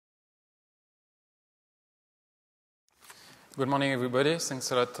Good morning, everybody.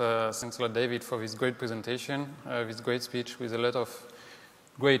 Thanks a lot, David, for this great presentation, this great speech with a lot of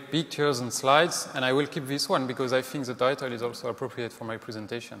great pictures and slides. And I will keep this one because I think the title is also appropriate for my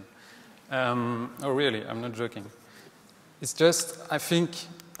presentation. Oh, really? I'm not joking. It's just, I think,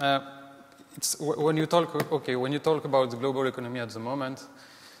 it's when you talk about the global economy at the moment,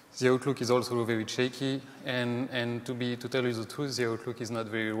 the outlook is also very shaky, and to tell you the truth, the outlook is not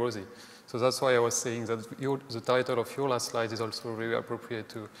very rosy. So that's why I was saying that the title of your last slide is also very appropriate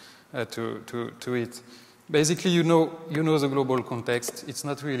to it. Basically, you know the global context. It's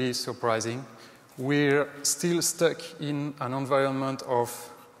not really surprising. We're still stuck in an environment of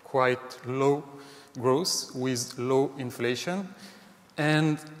quite low growth with low inflation.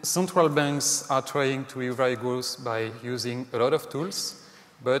 And central banks are trying to revive growth by using a lot of tools,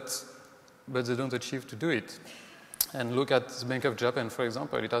 but they don't achieve to do it. And look at the Bank of Japan, for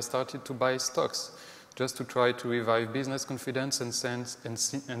example. It has started to buy stocks just to try to revive business confidence and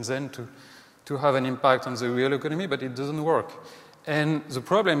then to have an impact on the real economy, but it doesn't work. And the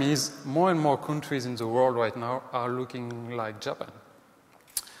problem is more and more countries in the world right now are looking like Japan.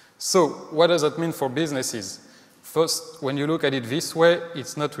 So what does that mean for businesses? First, when you look at it this way,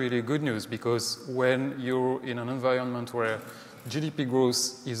 it's not really good news, because when you're in an environment where GDP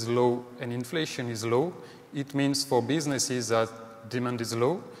growth is low and inflation is low, it means for businesses that demand is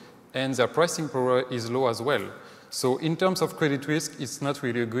low and their pricing power is low as well. So in terms of credit risk, it's not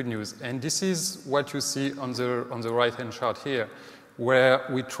really good news. And this is what you see on the right-hand chart here, where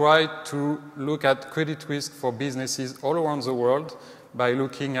we try to look at credit risk for businesses all around the world by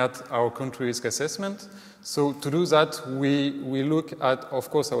looking at our country risk assessment. So to do that, we look at, of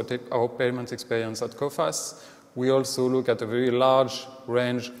course, our payment experience at Coface. We also look at a very large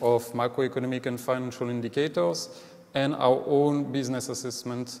range of macroeconomic and financial indicators and our own business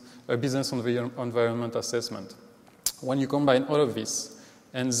assessment, business environment assessment. When you combine all of this,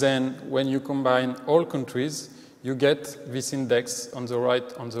 and then when you combine all countries, you get this index on the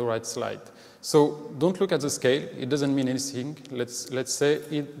right slide. So don't look at the scale; it doesn't mean anything. Let's say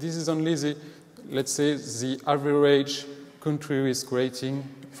this is only the average country risk rating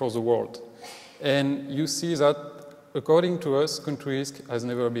for the world. And you see that, according to us, country risk has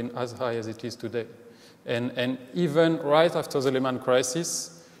never been as high as it is today. And even right after the Lehman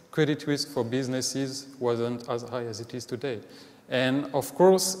crisis, credit risk for businesses wasn't as high as it is today. And of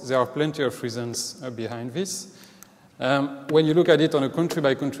course, there are plenty of reasons behind this. When you look at it on a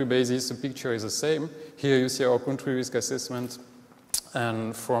country-by-country basis, the picture is the same. Here you see our country risk assessment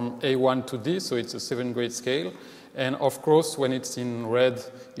and from A1 to D, so it's a 7-grade scale. And of course, when it's in red,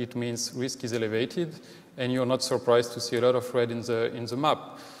 it means risk is elevated, and you're not surprised to see a lot of red in the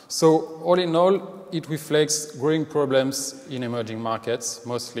map. So all in all, it reflects growing problems in emerging markets,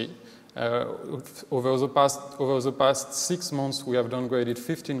 mostly. Over the past 6 months, we have downgraded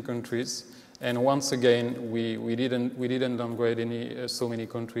 15 countries, and once again, we didn't downgrade so many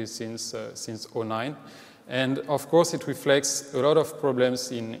countries since 2009. And of course, it reflects a lot of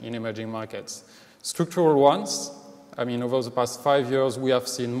problems in emerging markets. Structural ones. I mean, over the past 5 years, we have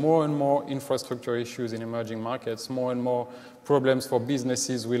seen more and more infrastructure issues in emerging markets, more and more problems for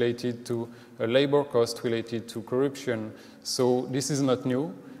businesses related to labor cost, related to corruption. So this is not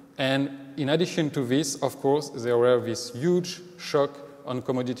new. And in addition to this, of course, there were this huge shock on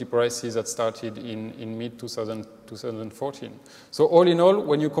commodity prices that started in mid-2014. So all in all,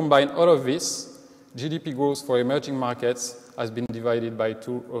 when you combine all of this, GDP growth for emerging markets has been divided by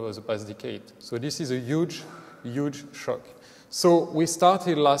 2 over the past decade. So this is a huge shock. So we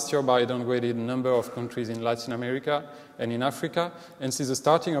started last year by downgrading a number of countries in Latin America and in Africa. And since the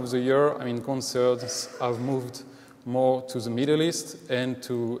starting of the year, I mean, concerns have moved more to the Middle East and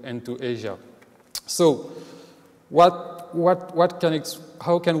to Asia. So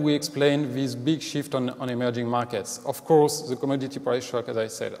how can we explain this big shift on emerging markets? Of course, the commodity price shock, as I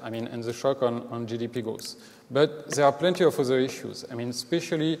said, I mean, and the shock on GDP growth. But there are plenty of other issues. I mean,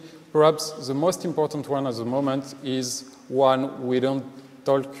 especially, perhaps the most important one at the moment is one we don't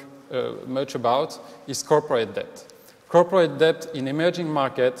talk much about, is corporate debt. Corporate debt in emerging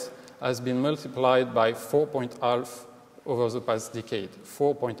markets has been multiplied by 4.5 over the past decade,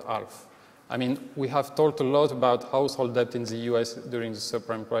 4.5. I mean, we have talked a lot about household debt in the US during the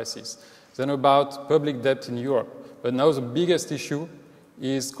subprime crisis, then about public debt in Europe. But now the biggest issue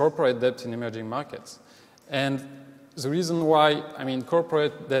is corporate debt in emerging markets. And the reason why, I mean,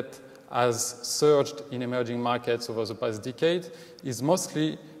 corporate debt has surged in emerging markets over the past decade is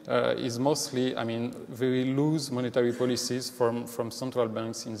mostly, I mean, very loose monetary policies from central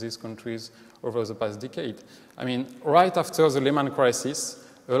banks in these countries over the past decade. I mean, right after the Lehman crisis,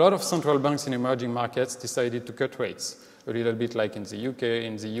 a lot of central banks in emerging markets decided to cut rates. a little bit like in the UK,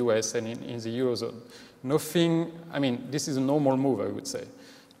 in the US, and in the Eurozone. Nothing, I mean, this is a normal move, I would say.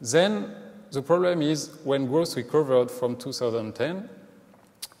 Then the problem is when growth recovered from 2010,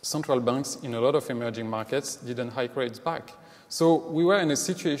 central banks in a lot of emerging markets didn't hike rates back. So we were in a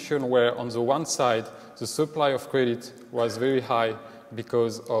situation where on the one side, the supply of credit was very high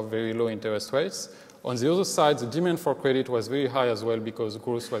because of very low interest rates. On the other side, the demand for credit was very high as well because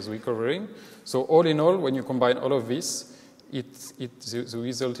growth was recovering. So all in all, when you combine all of this, the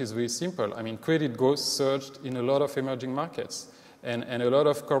result is very simple. I mean, credit growth surged in a lot of emerging markets, and a lot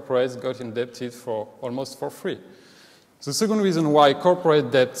of corporates got indebted for almost for free. The second reason why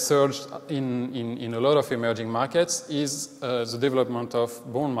corporate debt surged in a lot of emerging markets is the development of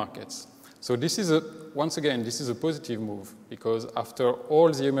bond markets. So this is once again, this is a positive move because after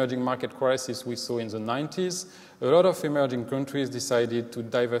all the emerging market crisis we saw in the 90s, a lot of emerging countries decided to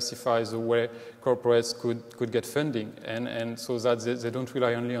diversify the way corporates could get funding and so that they don't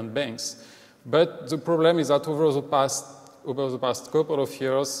rely only on banks. But the problem is that over the past couple of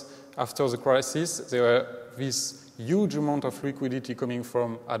years after the crisis, there were this huge amount of liquidity coming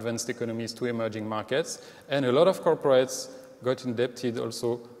from advanced economies to emerging markets, and a lot of corporates got indebted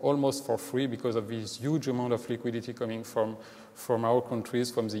also almost for free because of this huge amount of liquidity coming from our countries,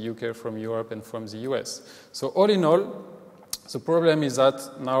 from the UK, from Europe, and from the US. So all in all, the problem is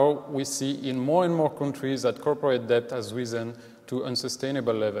that now we see in more and more countries that corporate debt has risen to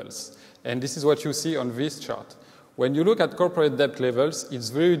unsustainable levels. And this is what you see on this chart. When you look at corporate debt levels, it's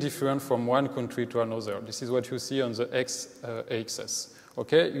very different from one country to another. This is what you see on the x-axis.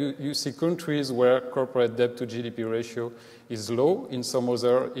 Okay, you see countries where corporate debt to GDP ratio is low, in some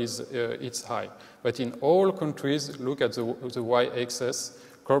other it's high. But in all countries, look at the y-axis,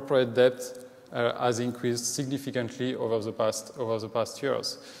 corporate debt has increased significantly over the past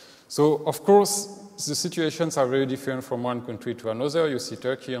years. So of course, the situations are very different from one country to another. You see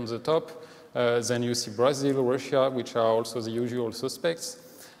Turkey on the top, then you see Brazil, Russia, which are also the usual suspects.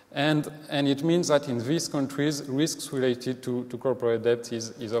 And it means that in these countries, risks related to corporate debt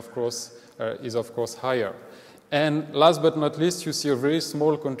is of course higher. And last but not least, you see a very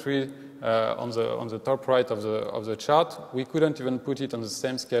small country on the top right of the chart. We couldn't even put it on the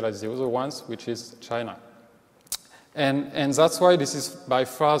same scale as the other ones, which is China. And that's why this is by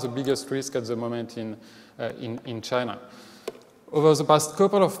far the biggest risk at the moment in China. Over the past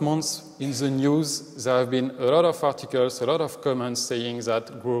couple of months in the news, there have been a lot of articles, a lot of comments saying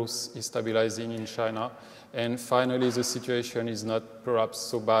that growth is stabilizing in China, and finally the situation is not perhaps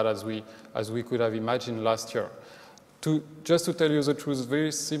so bad as we could have imagined last year. Just to tell you the truth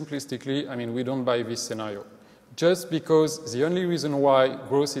very simplistically, I mean, we don't buy this scenario. Just because the only reason why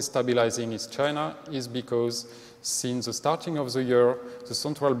growth is stabilizing in China is because since the starting of the year, the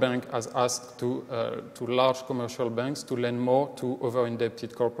central bank has asked to large commercial banks to lend more to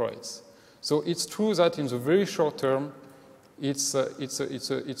over-indebted corporates. So it's true that in the very short term, it's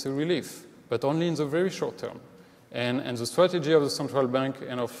a relief, but only in the very short term. And the strategy of the central bank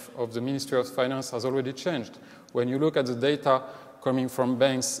and of the Ministry of Finance has already changed. When you look at the data coming from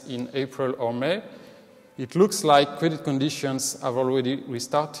banks in April or May, it looks like credit conditions have already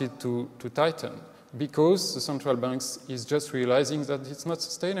restarted to tighten, because the central banks is just realizing that it's not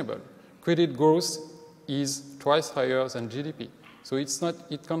sustainable. Credit growth is twice higher than GDP, so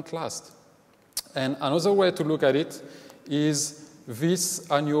it can't last. And another way to look at it is this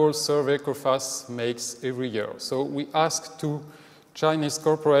annual survey Coface makes every year. So we asked to Chinese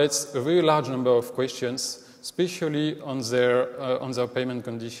corporates a very large number of questions, especially on their payment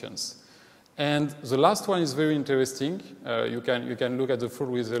conditions. And the last one is very interesting. You can look at the full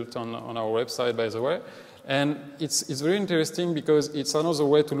result on our website, by the way. And it's very interesting because it's another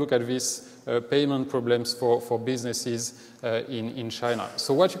way to look at these payment problems for businesses in China.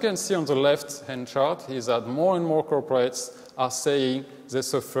 So what you can see on the left-hand chart is that more and more corporates are saying they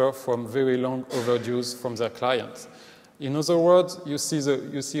suffer from very long overdues from their clients. In other words, you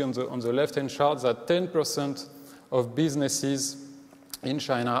see on the left-hand chart that 10% of businesses in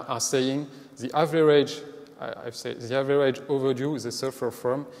China are saying the average overdue they suffer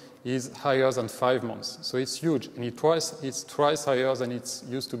from is higher than 5 months. So it's huge, and it's twice higher than it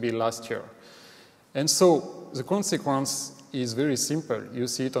used to be last year. And so the consequence is very simple. You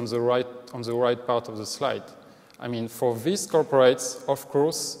see it on the right part of the slide. I mean, for these corporates, of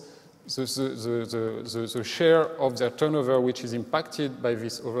course, the share of their turnover which is impacted by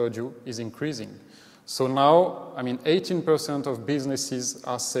this overdue is increasing. So now, I mean, 18% of businesses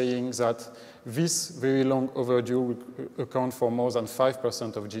are saying that this very long overdue will account for more than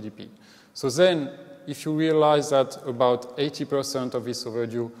 5% of GDP. So then, if you realize that about 80% of this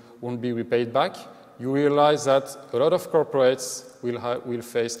overdue won't be repaid back, you realize that a lot of corporates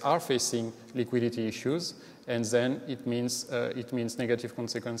are facing liquidity issues, and then it means negative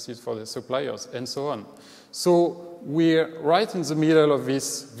consequences for the suppliers, and so on. So we're right in the middle of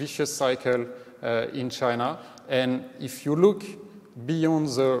this vicious cycle in China, and if you look beyond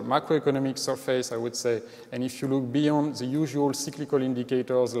the macroeconomic surface, I would say, and if you look beyond the usual cyclical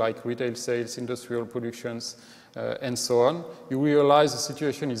indicators like retail sales, industrial productions, and so on, you realize the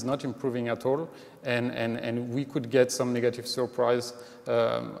situation is not improving at all, and we could get some negative surprise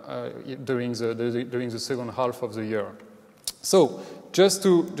during the second half of the year. So just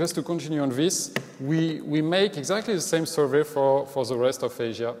to continue on this, we make exactly the same survey for the rest of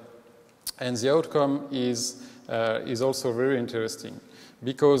Asia, and the outcome is also very interesting,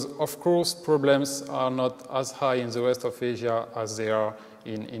 because of course problems are not as high in the rest of Asia as they are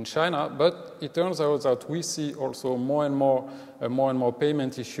in China, but it turns out that we see also more and more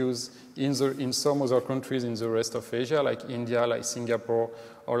payment issues in some other countries in the rest of Asia, like India, like Singapore,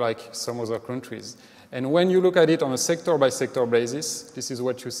 or like some other countries. And when you look at it on a sector-by-sector basis, this is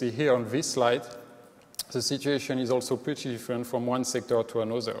what you see here on this slide, the situation is also pretty different from one sector to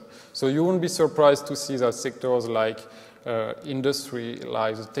another. So you won't be surprised to see that sectors like industry,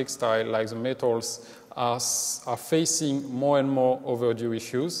 like the textile, like the metals, are facing more and more overdue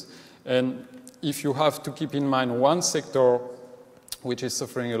issues. And if you have to keep in mind one sector which is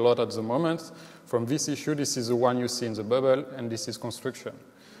suffering a lot at the moment from this issue, this is the one you see in the bubble, and this is construction.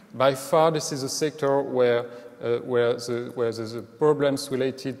 By far, this is a sector where the problems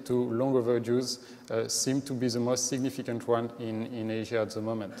related to long overdues seem to be the most significant one in Asia at the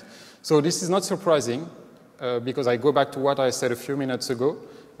moment. So this is not surprising, because I go back to what I said a few minutes ago.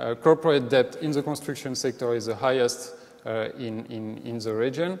 Corporate debt in the construction sector is the highest in the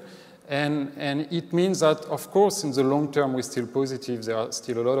region. And it means that, of course, in the long term, we're still positive. There are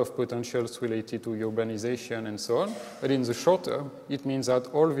still a lot of potentials related to urbanization and so on. But in the short term, it means that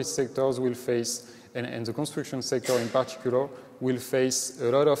all these sectors will face, and the construction sector in particular, will face a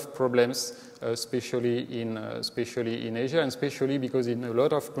lot of problems, especially in Asia, and especially because in a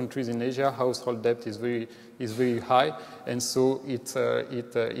lot of countries in Asia, household debt is very high, and so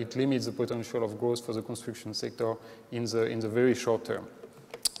it limits the potential of growth for the construction sector in the very short term.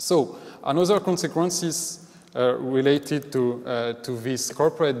 So another consequences related to this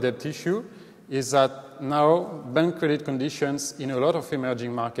corporate debt issue is that now bank credit conditions in a lot of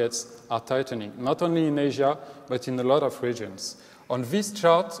emerging markets are tightening, not only in Asia, but in a lot of regions. On this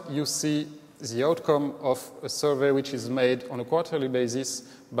chart, you see the outcome of a survey which is made on a quarterly basis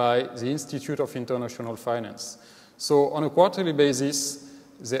by the Institute of International Finance. So on a quarterly basis,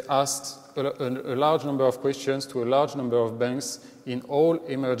 they asked a large number of questions to a large number of banks in all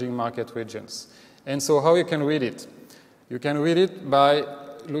emerging market regions. And so how you can read it? You can read it by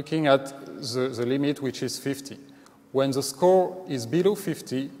looking at the limit, which is 50. When the score is below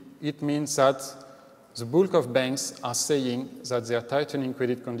 50, it means that the bulk of banks are saying that they are tightening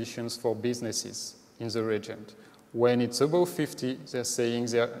credit conditions for businesses in the region. When it's above 50, they're saying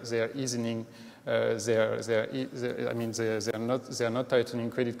they are easing. They are not tightening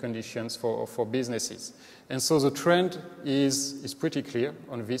credit conditions for businesses. And so the trend is pretty clear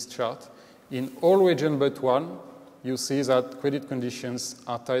on this chart. In all regions but one, you see that credit conditions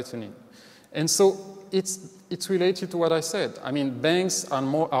are tightening. And so it's related to what I said. I mean, banks are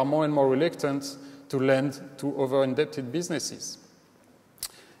more and more reluctant to lend to over-indebted businesses.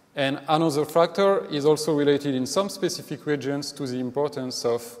 And another factor is also related in some specific regions to the importance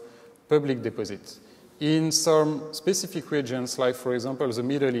of public deposits. In some specific regions, like for example the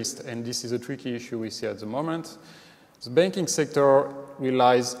Middle East, and this is a tricky issue we see at the moment, the banking sector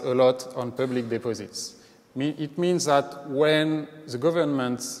relies a lot on public deposits. It means that when the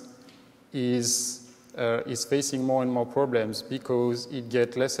government is facing more and more problems because it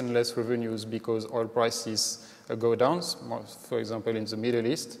gets less and less revenues because oil prices go down, for example in the Middle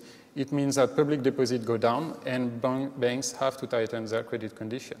East, it means that public deposits go down and banks have to tighten their credit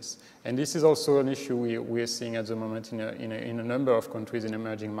conditions. And this is also an issue we are seeing at the moment in a number of countries in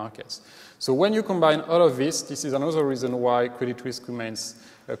emerging markets. So when you combine all of this, this is another reason why credit risk remains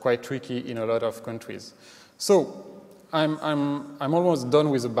quite tricky in a lot of countries. So I'm almost done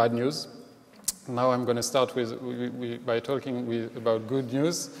with the bad news. Now I'm going to start by talking about good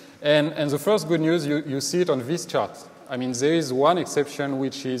news. And the first good news, you see it on this chart. I mean, there is one exception,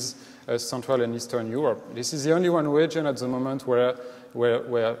 which is Central and Eastern Europe. This is the only one region at the moment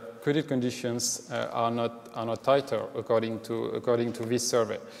where credit conditions are not tighter, according to this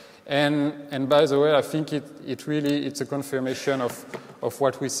survey. And by the way, I think it's a confirmation of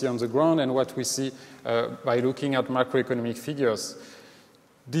what we see on the ground and what we see by looking at macroeconomic figures.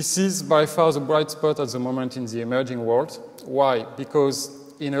 This is by far the bright spot at the moment in the emerging world. Why? Because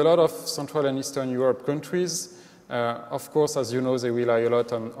in a lot of Central and Eastern Europe countries, of course, as you know, they rely a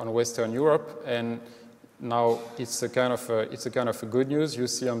lot on Western Europe, and now it's a kind of a good news. You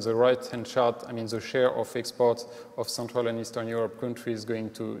see on the right-hand chart, I mean, the share of exports of Central and Eastern Europe countries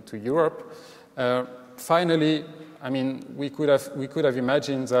going to Europe. Finally, I mean, we could have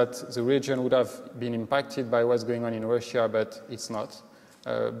imagined that the region would have been impacted by what's going on in Russia, but it's not.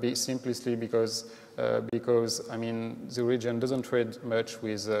 Simply because I mean, the region doesn't trade much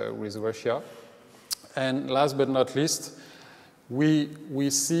with Russia. And last but not least, we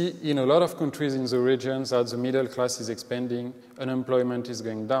see in a lot of countries in the region that the middle class is expanding, unemployment is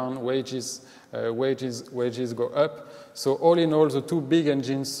going down, wages go up. So all in all, the two big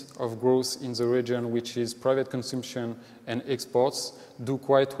engines of growth in the region, which is private consumption and exports, do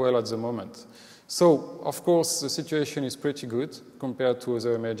quite well at the moment. So, of course, the situation is pretty good compared to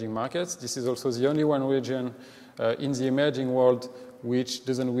other emerging markets. This is also the only one region in the emerging world which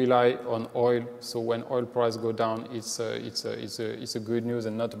doesn't rely on oil. So when oil prices go down, it's a good news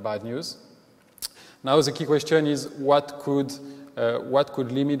and not bad news. Now the key question is what could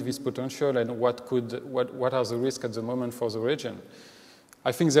limit this potential, and what are the risks at the moment for the region?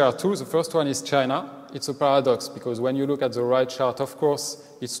 I think there are two. The first one is China. It's a paradox because when you look at the right chart, of course,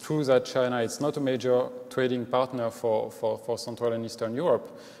 it's true that China is not a major trading partner for Central and Eastern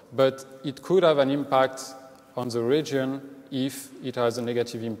Europe, but it could have an impact on the region if it has a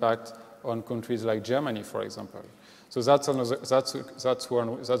negative impact on countries like Germany, for example. So that's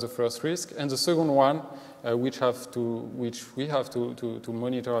the first risk. And the second one, which we have to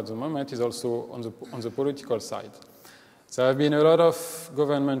monitor at the moment, is also on the political side. There have been a lot of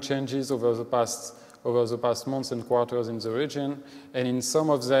government changes over the past months and quarters in the region, and in some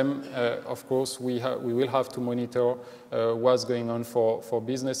of them, of course, we will have to monitor what's going on for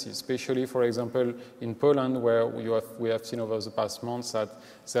businesses, especially, for example, in Poland, where we have seen over the past months that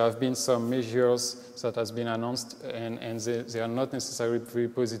there have been some measures that has been announced, and they are not necessarily very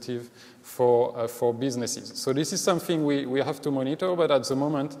positive for businesses. So this is something we have to monitor, but at the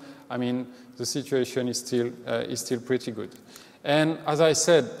moment, I mean, the situation is still pretty good. And as I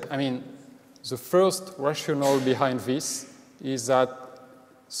said, I mean, the first rationale behind this is that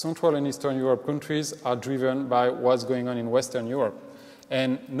Central and Eastern Europe countries are driven by what's going on in Western Europe.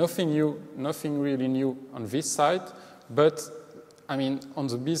 And nothing really new on this side, but I mean, on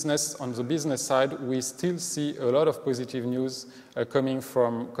the business side, we still see a lot of positive news coming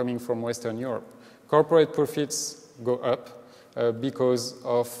from Western Europe. Corporate profits go up because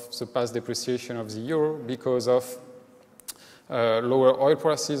of the past depreciation of the euro, because of lower oil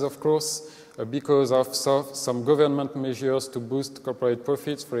prices, of course, because of some government measures to boost corporate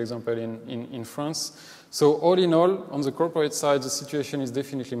profits, for example, in France. So all in all, on the corporate side, the situation is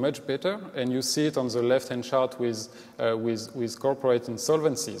definitely much better, and you see it on the left-hand chart with corporate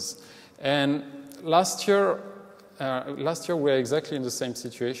insolvencies. And last year we were exactly in the same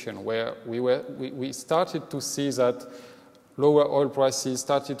situation, where we started to see that lower oil prices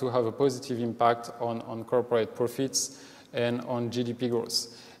started to have a positive impact on corporate profits and on GDP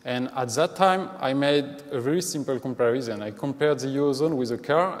growth. And at that time, I made a very simple comparison. I compared the Eurozone with a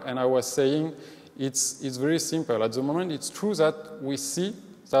car, and I was saying it's very simple. At the moment, it's true that we see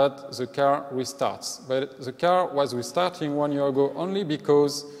that the car restarts. But the car was restarting 1 year ago only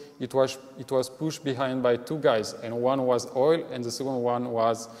because it was pushed behind by two guys, and one was oil, and the second one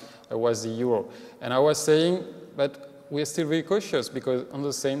was the euro. And I was saying, but we are still very cautious because at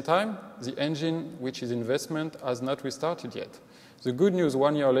the same time, the engine, which is investment, has not restarted yet. The good news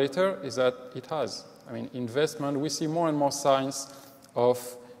 1 year later is that it has. I mean, investment, we see more and more signs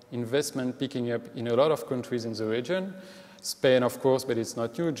of investment picking up in a lot of countries in the region. Spain, of course, but it's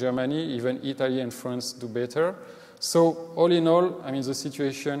not new. Germany, even Italy and France do better. So all in all, I mean, the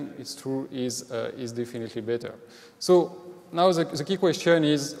situation, it's true, is definitely better. So now the key question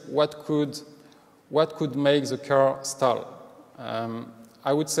is what could make the car stall?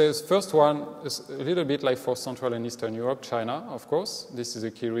 I would say the first one is a little bit like for Central and Eastern Europe, China, of course. This is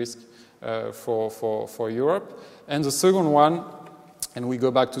a key risk for Europe. And the second one, and we go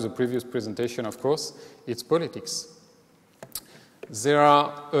back to the previous presentation, of course, it's politics. There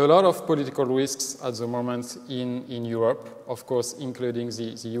are a lot of political risks at the moment in Europe, of course, including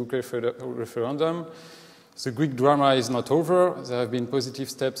the UK referendum. The Greek drama is not over. There have been positive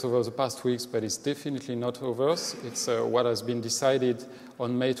steps over the past weeks, but it's definitely not over. It's what has been decided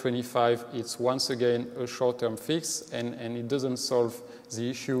on May 25. It's once again a short-term fix, and it doesn't solve the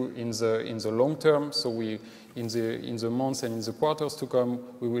issue in the long term. So in the months and in the quarters to come,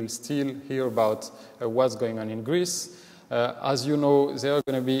 we will still hear about what's going on in Greece. As you know, there are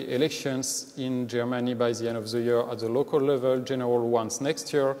going to be elections in Germany by the end of the year at the local level, general ones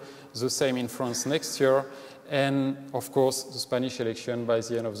next year, the same in France next year, and of course the Spanish election by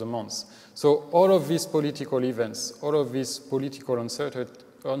the end of the month. So all of these political events, all of these political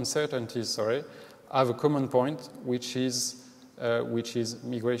uncertainties, have a common point, which is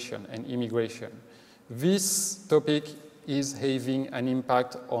migration and immigration. This topic is having an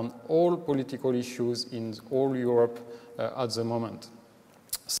impact on all political issues in all Europe at the moment.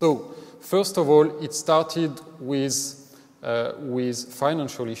 So, first of all, it started with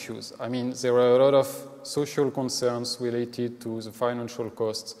financial issues. I mean, there are a lot of social concerns related to the financial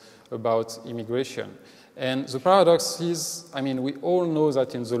costs about immigration. And the paradox is, I mean, we all know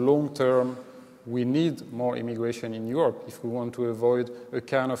that in the long term, we need more immigration in Europe if we want to avoid a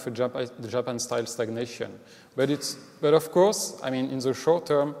kind of a Japan-style stagnation. But of course, I mean, in the short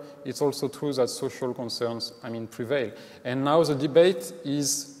term, it's also true that social concerns, I mean, prevail. And now the debate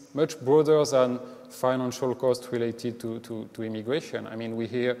is much broader than financial costs related to immigration. I mean, we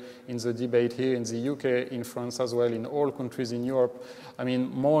hear in the debate here in the UK, in France as well, in all countries in Europe, I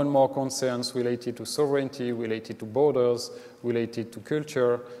mean, more and more concerns related to sovereignty, related to borders, related to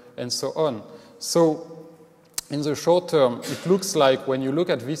culture, and so on. So, in the short term, it looks like when you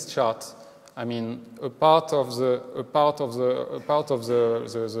look at this chart, I mean, a part of the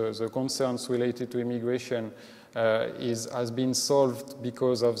concerns related to immigration has been solved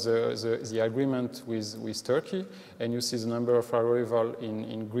because of the agreement with Turkey, and you see the number of arrivals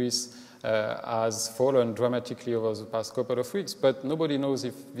in Greece has fallen dramatically over the past couple of weeks, but nobody knows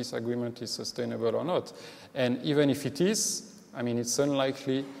if this agreement is sustainable or not. And even if it is, I mean, it's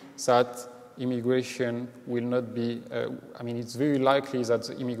unlikely that immigration will not be, I mean, it's very likely that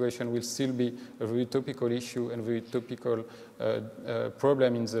immigration will still be a very topical issue and very topical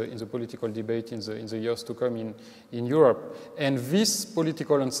problem in the political debate in the years to come in Europe. And these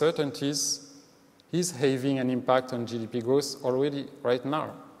political uncertainties is having an impact on GDP growth already right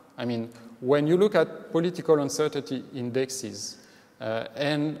now. I mean, when you look at political uncertainty indexes,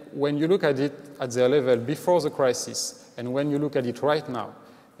 and when you look at it at their level before the crisis, and when you look at it right now,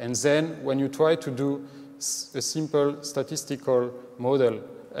 and then when you try to do a simple statistical model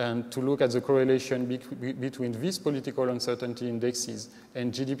and to look at the correlation between these political uncertainty indexes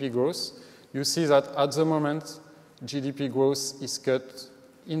and GDP growth, you see that at the moment, GDP growth is cut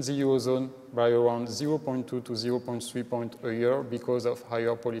in the Eurozone by around 0.2 to 0.3 points a year because of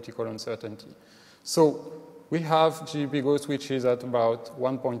higher political uncertainty. So we have GDP growth which is at about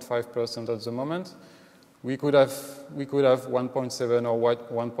 1.5% at the moment. We could have 1.7 or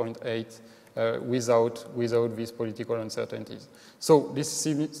 1.8 without these political uncertainties. So this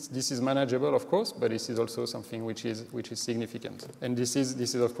is manageable, of course, but this is also something which is significant. And this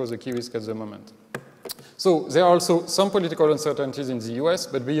is of course the key risk at the moment. So there are also some political uncertainties in the US,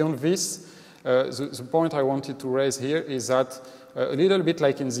 but beyond this, the point I wanted to raise here is that a little bit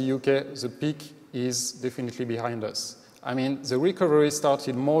like in the UK, the peak is definitely behind us. I mean, the recovery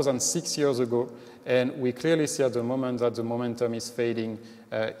started more than 6 years ago, and we clearly see at the moment that the momentum is fading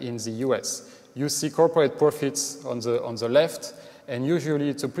in the US. You see corporate profits on the left, and usually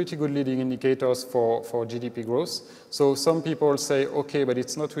it's a pretty good leading indicators for GDP growth. So some people say, okay, but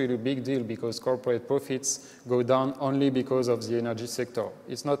it's not really a big deal because corporate profits go down only because of the energy sector.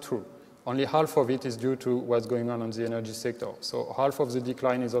 It's not true. Only half of it is due to what's going on the energy sector. So half of the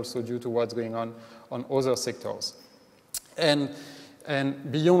decline is also due to what's going on other sectors. And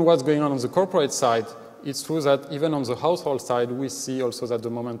beyond what's going on the corporate side, it's true that even on the household side, we see also that the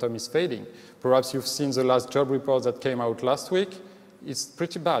momentum is fading. Perhaps you've seen the last job report that came out last week. It's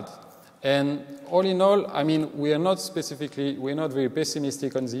pretty bad. And all in all, I mean, we're not very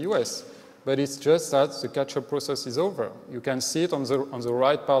pessimistic on the US, but it's just that the catch-up process is over. You can see it on the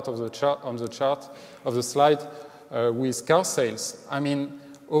right part of the chart, of the slide with car sales. I mean,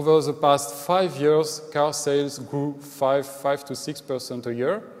 over the past 5 years, car sales grew 5 to 6% a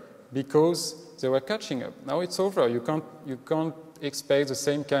year because they were catching up. Now it's over. You can't expect the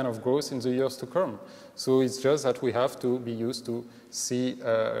same kind of growth in the years to come. So it's just that we have to be used to see 2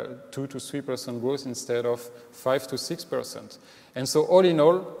 to 3% growth instead of 5 to 6%. And so all in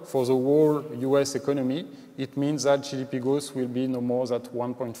all, for the whole US economy, it means that GDP growth will be no more than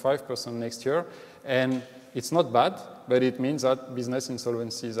 1.5% next year. And it's not bad, but it means that business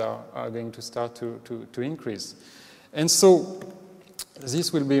insolvencies are going to start to increase. And so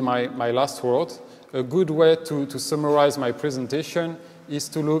this will be my last word. A good way to summarize my presentation is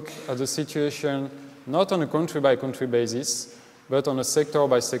to look at the situation not on a country-by-country basis, but on a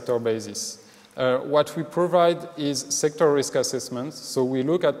sector-by-sector basis. What we provide is sector risk assessments. So we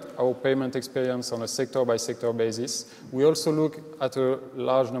look at our payment experience on a sector-by-sector basis. We also look at a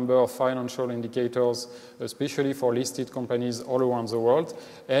large number of financial indicators, especially for listed companies all around the world.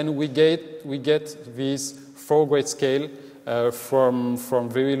 And we get these 4-grade scale from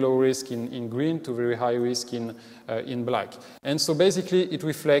very low risk in green to very high risk in black. And so basically it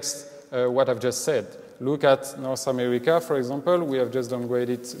reflects what I've just said. Look at North America, for example. We have just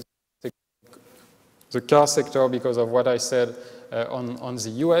downgraded the car sector because of what I said on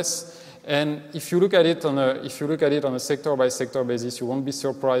the US. And if you look at it on a sector-by-sector basis, you won't be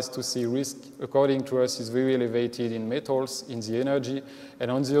surprised to see risk, according to us, is very elevated in metals, in the energy.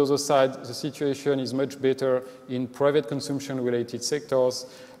 And on the other side, the situation is much better in private consumption-related sectors,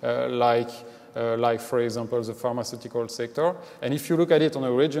 like, for example, the pharmaceutical sector. And if you look at it on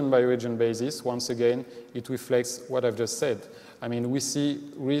a region-by-region basis, once again, it reflects what I've just said. I mean, we see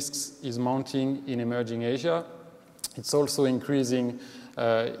risks is mounting in emerging Asia. It's also increasing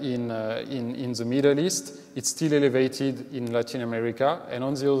in the Middle East. It's still elevated in Latin America. And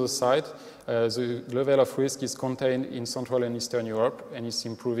on the other side, the level of risk is contained in Central and Eastern Europe, and it's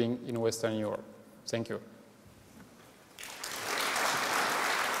improving in Western Europe. Thank you.